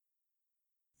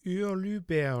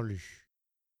Hurluberlu.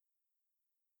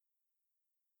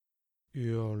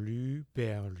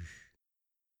 Hurluberlu.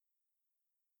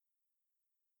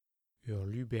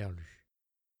 Hurluberlu.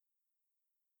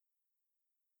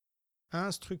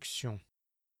 Instruction.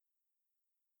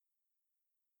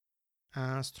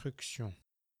 Instruction.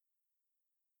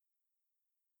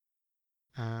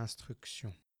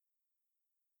 Instruction.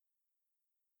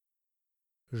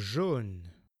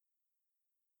 Jaune.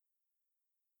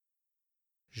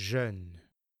 Jeune.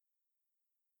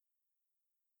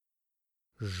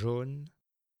 Jaune.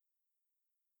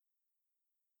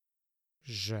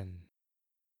 Jeune.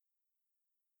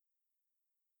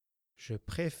 Je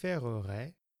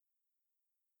préférerais.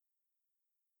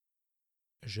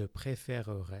 Je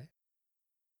préférerais.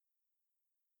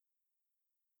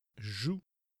 Joue.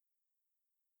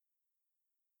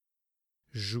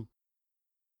 Joue.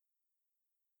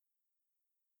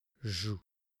 Joue.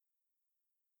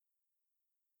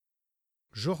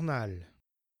 Journal.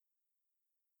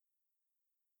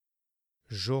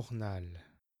 Journal.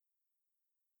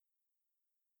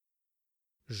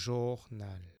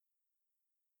 Journal.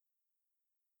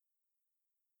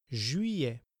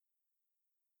 Juillet.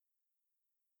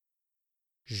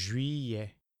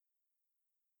 Juillet.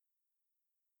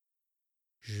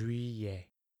 Juillet.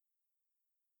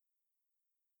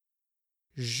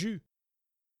 Jus.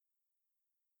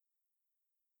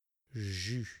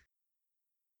 Jus.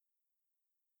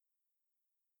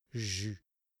 Jus.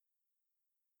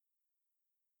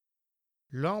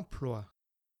 L'emploi.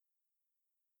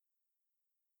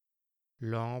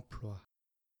 L'emploi.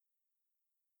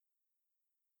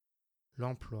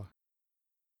 L'emploi.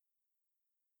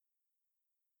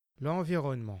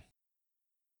 L'environnement.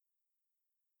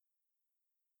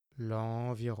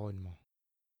 L'environnement.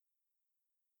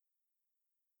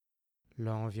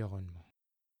 L'environnement.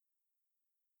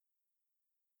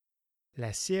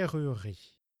 La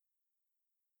serrurerie.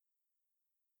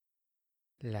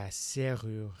 La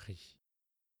serrurerie.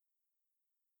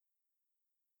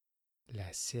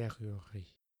 La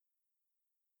serrurerie.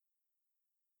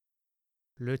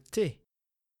 Le thé.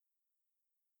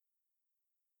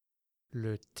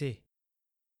 Le thé.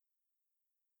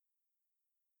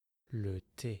 Le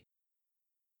thé.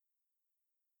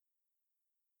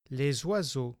 Les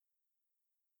oiseaux.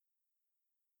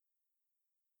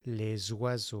 Les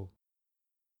oiseaux.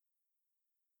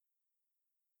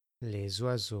 Les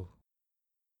oiseaux.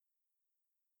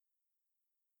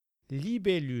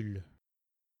 Libellule.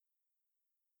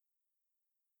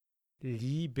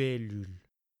 Libellule.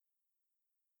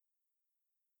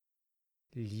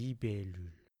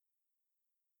 Libellule.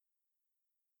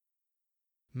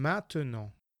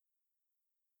 Maintenant.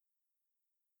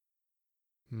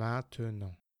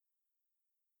 Maintenant.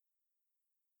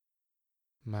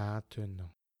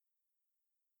 Maintenant.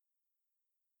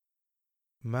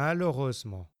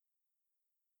 Malheureusement.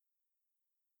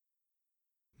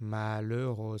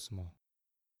 Malheureusement.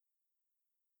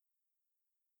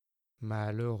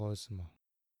 Malheureusement.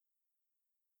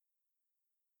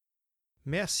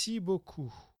 Merci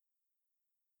beaucoup.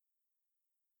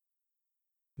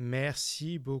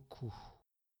 Merci beaucoup.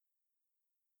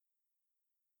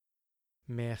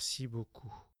 Merci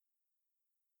beaucoup.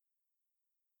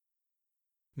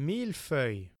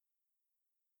 Millefeuille.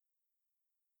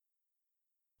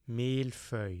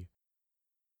 Millefeuille.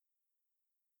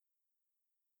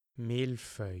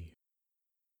 Millefeuille.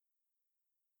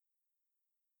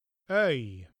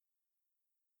 Œil.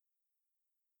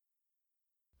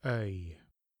 Œil.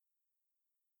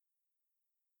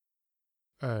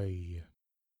 Œil.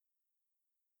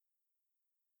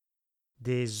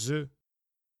 Des œufs.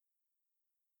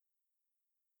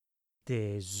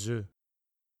 Des œufs.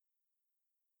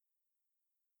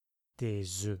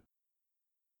 Des œufs.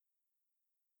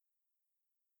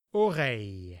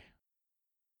 Oreille.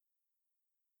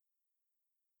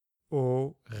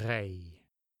 Oreille.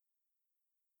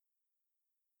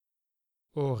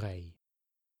 Oreille.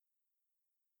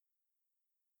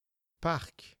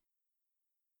 Parc.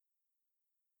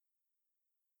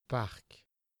 Parc.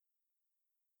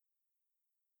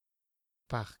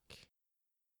 Parc.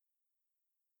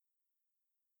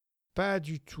 Pas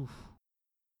du tout.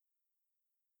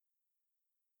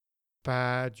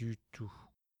 Pas du tout.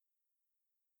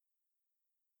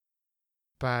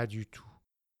 Pas du tout.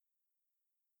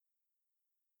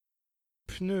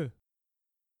 Pneu.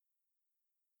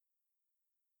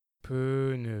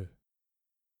 Pneu.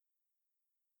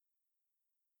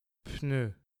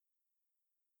 Pneu.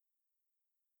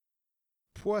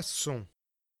 Poisson.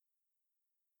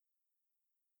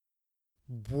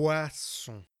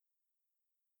 Boisson.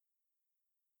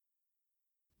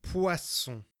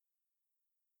 Poisson.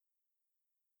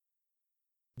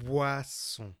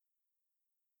 Boisson.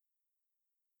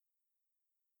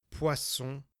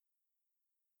 Poisson.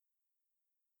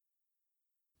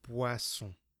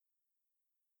 Poisson.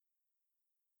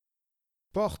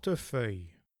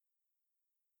 Portefeuille.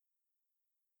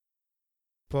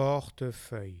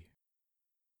 Portefeuille.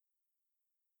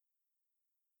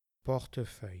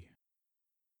 Portefeuille.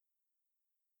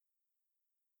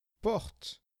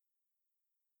 Porte.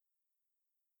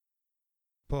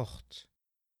 Porte.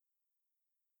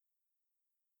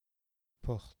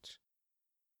 Porte.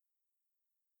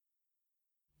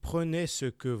 Prenez ce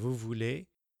que vous voulez.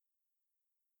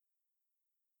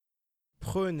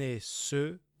 Prenez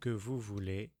ce que vous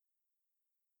voulez.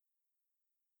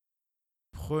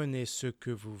 Prenez ce que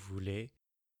vous voulez.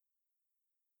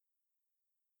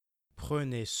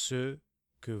 Prenez ce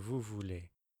que vous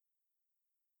voulez.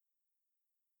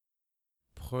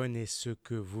 Prenez ce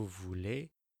que vous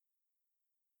voulez.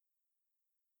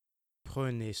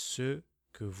 Prenez ce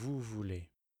que vous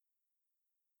voulez.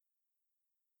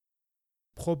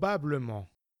 Probablement.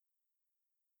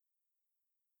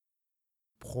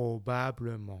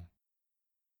 Probablement.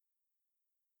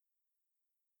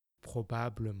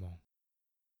 Probablement.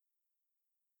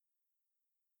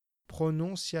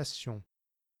 Prononciation.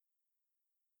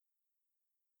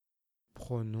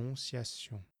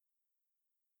 Prononciation.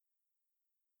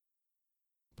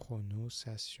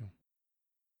 Prononciation.